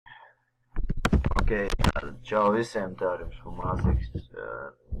Ok, čau visiem, teorijas un mācīgs.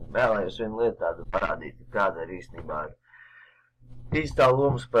 Vēlējos vienu lietu tādu parādīt, kāda ir īstenībā īstā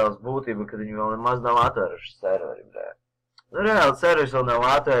lomu spēles būtība, kad viņi vēl nemaz nav atvēruši serveri. Nu, reāli serveris vēl nav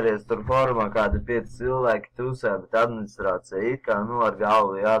atvērties, tur formā kādi 5 cilvēki tusē, bet administrācija it kā, nu, ar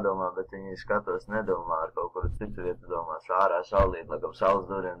galvu jādomā, bet viņi skatos nedomā ar kaut kuru citu vietu domās ārā saulīt, laikam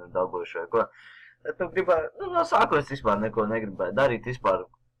saules duriem ir dabūjuši vai ko. Bet, nu, gribēju, nu, no sākuma es vispār neko negribēju darīt, vispār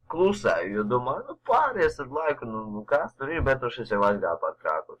klusēju, jo domāju, nu, pāries ar laiku, nu, kas tur ir, bet tur šis jau aizgāja par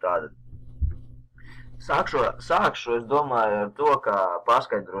krāku, tāda. Sākšu, es domāju, ar to, kā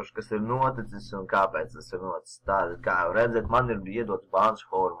paskaidrošu, kas ir noticis un kāpēc tas ir noticis. Tāda, kā jau redzat, man ir iedots bans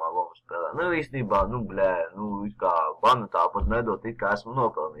formā lomu spēlē. Nu, īstenībā, nu, it kā banu tāpat nedot, it kā esmu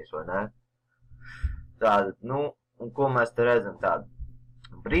nopelnījis, vai ne? Tāda, nu, un ko mēs te redzam tādu?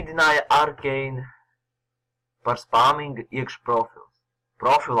 Brīdināja Arcane par spāminga iekšprofils.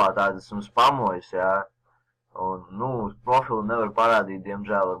 Profilā tāda esmu spamojis, jā. Un, nu, uz profilu nevar parādīt,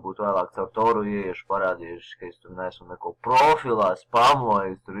 diemžēl, varbūt vēlāk caur toru ieiešu parādījuši, ka es tur neesmu neko profilā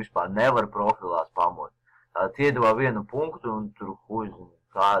spamoju, tur vispār nevar profilā spamot. Tātad iedevā vienu punktu un tur,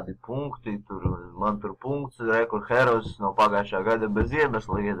 kādi punkti, tur, man tur punkts, rekur Heros no pagājušā gada bez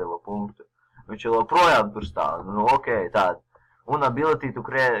iemesla iedeva punktu. Viņš jau projām tur stāv, nu, ok, tāda. Un ability to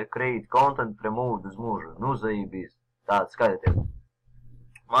create content removed uz mūžu, nu, zaībīs, tāda, skatieties.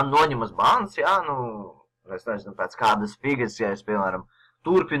 Man noņemas bans, jā, nu, es nezinu, pēc kādas figas, ja es, piemēram,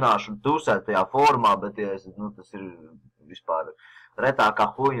 turpināšu tusēt tajā formā, bet, ja es, nu, tas ir vispār retākā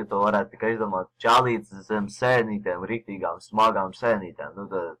huņa, to varētu tikai izdomāt čalīts zem sēnītēm, riktīgām, smagām sēnītēm. Nu,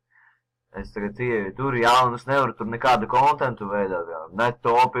 tad es tagad ieju tur, jā, un es nevaru tur nekādu kontentu veidot, ne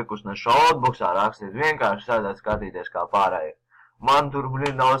topikus, ne shortboxā rakstīt, vienkārši sēdēt skatīties kā pārējie. Man tur,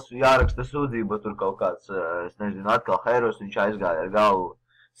 nav jāraksta sūdzība, tur kaut kāds, es nezinu, atkal Heros, viņš aizgāja ar galvu.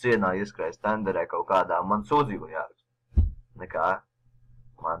 Sienā ieskrēja standarē kaut kādā, man sūdzību jāraksta. Nekā,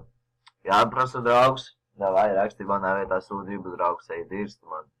 man jāprasa draugs, vai raksti manā vietā sūdzību draugs, ej dirst,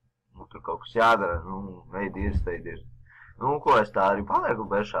 man, nu, tur kaut kas jādara, nu, ej dirst. Nu, ko es tā arī palieku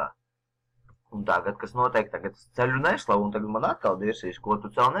bešā. Un tagad, kas notiek, tagad es ceļu neslavu, un tagad man atkal dirsīs, ko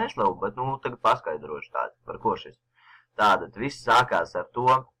tu cel neslavu, bet, nu, tagad paskaidrošu tādu, par ko šis. Tātad, viss sākās ar to,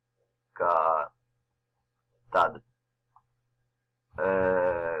 ka tāda,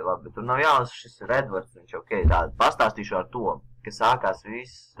 labi, tur nav jālas šis Redvards, viņš ok, tāda, pastāstīšu ar to, ka sākās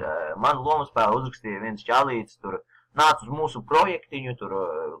viss, manu lomu spēle uzrakstīja viens čalīts, tur nāc uz mūsu projektiņu, tur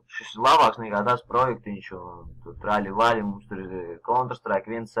šis labāks nekā tas projektiņš, un tur traļi vaļi, mums tur ir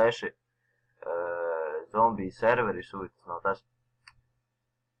Counter-Strike 1.6, zombiju serveris, tas nav tas.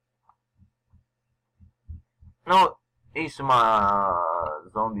 Nu, īsumā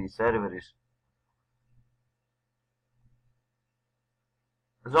zombiju serveris.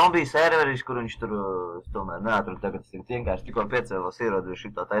 Zombiju serveris, kur viņš tur, es tomēr neatradu, tagad es vienkārši tikko piecēlos ierodu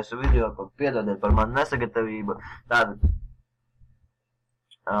šito taisu video, piedodiet par manu nesagatavību. Tāda,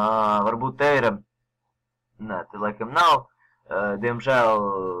 varbūt te ir, nē, te laikam nav, diemžēl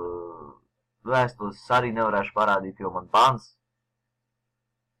vēstules arī nevarēšu parādīt, jo man bans.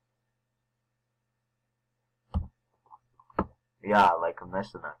 Jā, laikam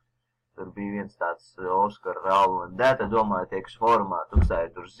nesanāk. Tur bija viens tāds Oskar Raula un Dēta, domāju, tiekas formā,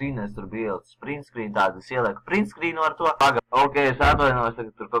 tuksēju tur zina, es tur bija ielicis print screen, tādu es ielieku print screenu ar to. Ok, es atvainojos,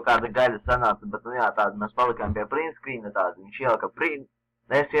 tagad tur kaut kāda gaļa sanāca, bet, nu jā, tādu mēs palikām pie print screena, tādu viņš ielika print,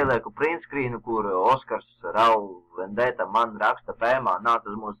 es ielieku print screenu, kur Oskars Raula un Dēta man raksta pēmā,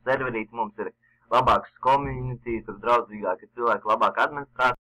 nāc uz mūsu serverīti, mums ir labāks community, tur draudzīgāki cilvēki, labāka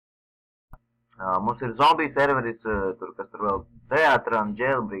administrācija. Mums ir zombiju serveris, tur, kas tur vēl teatram,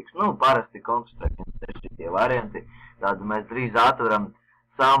 jailbreaks, nu, parasti Counter-Strike tie varianti. Tādu mēs drīz atveram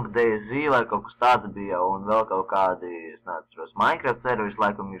Someday vai kaut kas tāds bija, un vēl kaut kādi, es neatceros, Minecraft serveris,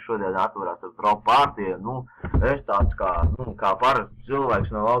 laikam, ir šodien atverās tur drop partija, nu, es tāds kā parasti cilvēks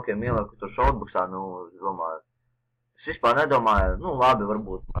no laukiem ielieku tur shortboxā, nu, es domāju, es vispār nedomāju, nu, labi,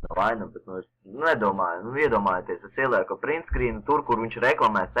 varbūt mana vaina, bet, nu, es nedomāju, nu, iedomājieties, es ielieku print screenu tur, kur viņš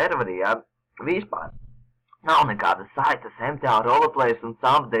reklamē serverī, jā. Vispār. Nav nekādas saites, MTA roleplays un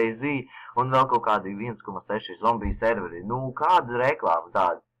Someday un vēl kaut kādi 1,6 zombiju serveri. Nu, kāda reklāma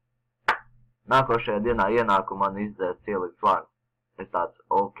tāda? Nākošajā dienā ienāku man izdzēst ielikt zvanu. Es tāds,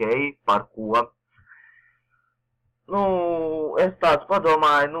 ok, par ko? Nu, es tāds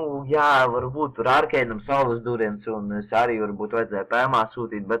padomāju, nu, jā, varbūt tur Arcane'am saules duriens, un es arī varbūt vajadzēja pēmā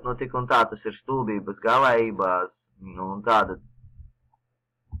sūtīt, bet, nu, tik un tā tas ir stulbības galējībās, nu, un tāda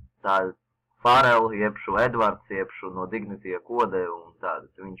Farel, iepšu Edvards, iepšu no Dignity kodē, un tādas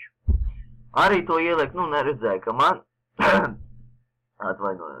viņš arī to ieliek, nu, neredzēja, ka man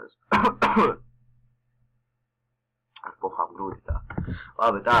atvainojos. pohām grūti tā.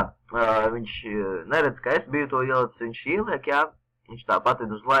 Labi, tā, viņš neredz, ka es biju to ielicis, viņš ieliek, jā, viņš tāpat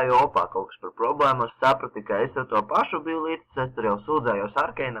ir uz leju opā kaut kas par problēmu, es saprati, ka es ar to pašu biju līdz, es tur jau sūdzējos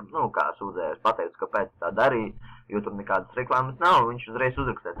Arkeinam, nu, kā sūdzējos, pateicu, kāpēc tā darīju, jo tur nekādas reklāmas nav, viņš uzreiz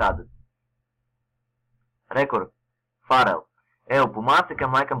uzrakstē tādu. Rekur, Farel, Elpu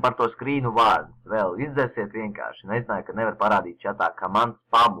mācikam laikam par to skrīnu vārdus, vēl izdzēsiet vienkārši, nezināju, ka nevar parādīt čatā, ka man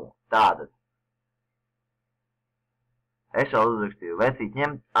spamu, tādas. Es vēl uzrakstīju, vecīt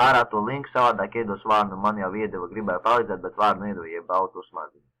ņemt ārā to linku, savādāk iedos vārnu, man jau iedeva, gribēju palīdzēt, bet vārnu iedeva, jeb auto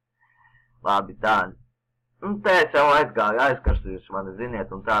uzmazina. Labi, tā. Un te es jau aizgāju, aizkarstu jūs mani ziniet,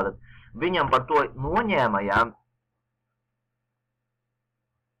 un tāda. Viņam par to noņēma, jā.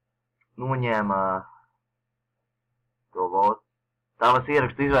 Noņēma to votu. Tavas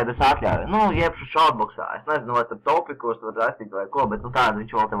ierakstu izveidas atļauja. Nu, iepšu šautboksā. Es nezinu, vai tur topikos var rastīt vai ko, bet nu tādu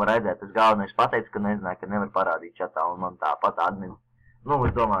viņš vēl te var redzēt. Es galvenais pateicu, ka nezināju, ka nevar parādīt čatā, un man tāpat adminus. Nu,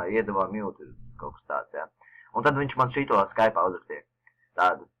 es domāju, iedevā mute kaut kas tāds, jā. Un tad viņš man šito Skype'ā uzrakstīja.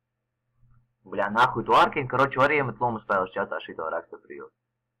 Tādu. Bļā, nahuj tu Arkin, karoči var iemet lomu spēles čatā šito raksta brīli.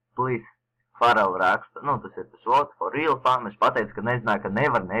 Please, Farel raksta. Nu, tas ir tas vot, for real fun. Es pateicu, ka nezināju, ka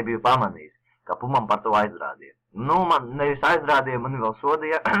nevar, nebiju pamanījis. Ka pumam par to aizrādīja. Nu, man nevis aizrādīja, mani vēl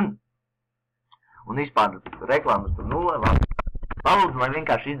sodīja. Un vispār reklāmas tur nulē. Palūdzu, lai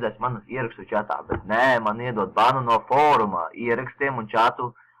vienkārši izdzēs manas ierakstu čatā. Bet nē, man iedod banu no fórumā ierakstiem un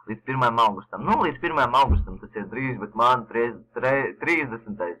čatu līdz 1. augustam. Nu, līdz 1. augustam tas ir drīz, bet man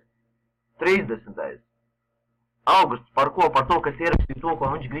 30. Augusts par ko? Par to, kas ierakstīja to,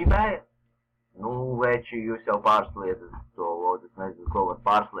 ko viņš gribēja? Nu, veči, jūs jau pārslietat to, es nezinu, ko var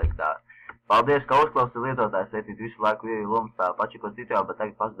pārsliekt tā. Paldies, ka uzklausi lietotājs, ietīt visu laiku vieju lomas tā pači, ko citu jau, bet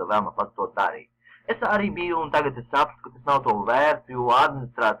tagad pasaka vēl man pats to darīt. Es arī biju, un tagad es sapratu, ka tas nav to vērts, jo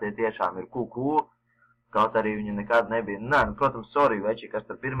administrācija tiešām ir kuku, kaut arī viņa nekad nebija. Nē, nu, protams, sorry, veči, kas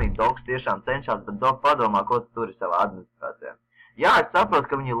tur pirmīt dogs tiešām cenšās, bet dog padomā, ko tu tur ir savā administrācijā. Jā, es saprotu,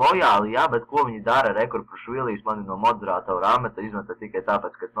 ka viņi lojāli, jā, bet ko viņi dara, rekur Prušvilīs mani no moderatora ameta izmeta tikai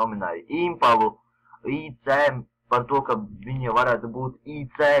tāpēc, ka es nominēju Impalu, IC, par to, ka viņa varētu būt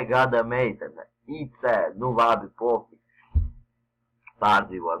IC gada meitene. IC, nu labi, pofi.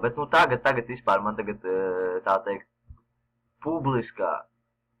 Pārdzīvoju. Bet nu tagad vispār man tagad, tā teikt, publiskā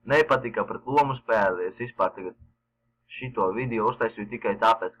nepatika pret lomu spēli. Es vispār tagad šito video uztaisīju tikai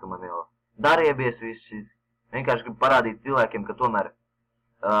tāpēc, ka man jau dariebies viss. Vienkārši gribu parādīt cilvēkiem, ka tomēr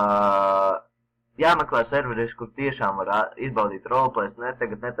jāmeklē serveris, kur tiešām var izbaudīt roleplays. Ne,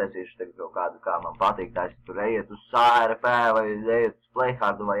 tagad netaisīšu tagad kaut kādu, kā man patīk, taisīt tur ejiet uz SRP, vai ejiet uz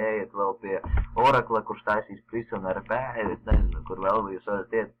Playhardu, vai ejiet vēl pie Oracle, kurš taisīs Prison RP, es nezinu, kur vēl jūs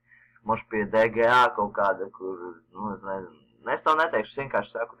varat iet, moš pie DGA kaut kāda, kur, nu, es nezinu. Es to neteikšu,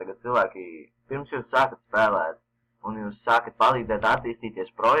 vienkārši saku, tagad cilvēki, pirms jūs sākat spēlēt, un jūs sākat palīdzēt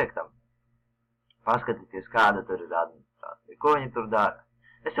attīstīties projektam, paskatieties, kāda tur ir administrācija, ko viņi tur dara.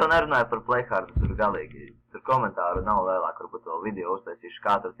 Es jau nerunāju par Playhardu, tur galīgi, tur komentāru nav vēlāk, varbūt vēl video uztaisīšu,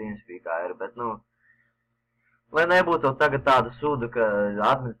 kā tur TeamSpeakā ir, bet, nu, lai nebūtu tagad tāda sūda, ka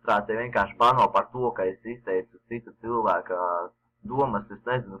administrācija vienkārši bano par to, ka es izteicu citu cilvēka domas, es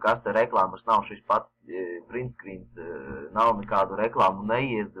nezinu, kas te reklāmas nav, šis pats printscreens, nav nekādu reklāmu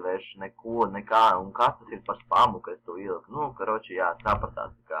neiezvērš, neko, nekā, un kas tas ir par spamu, ka es to ieliku, nu, karoči, jā,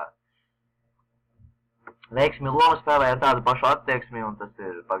 sapratās, kā. Veiksmi loma spēlē ar tādu pašu attieksmi, un tas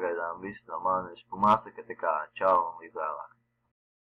ir pagaidām viss no manis. Pumāsaka, tā kā čau un līdz vēlāk.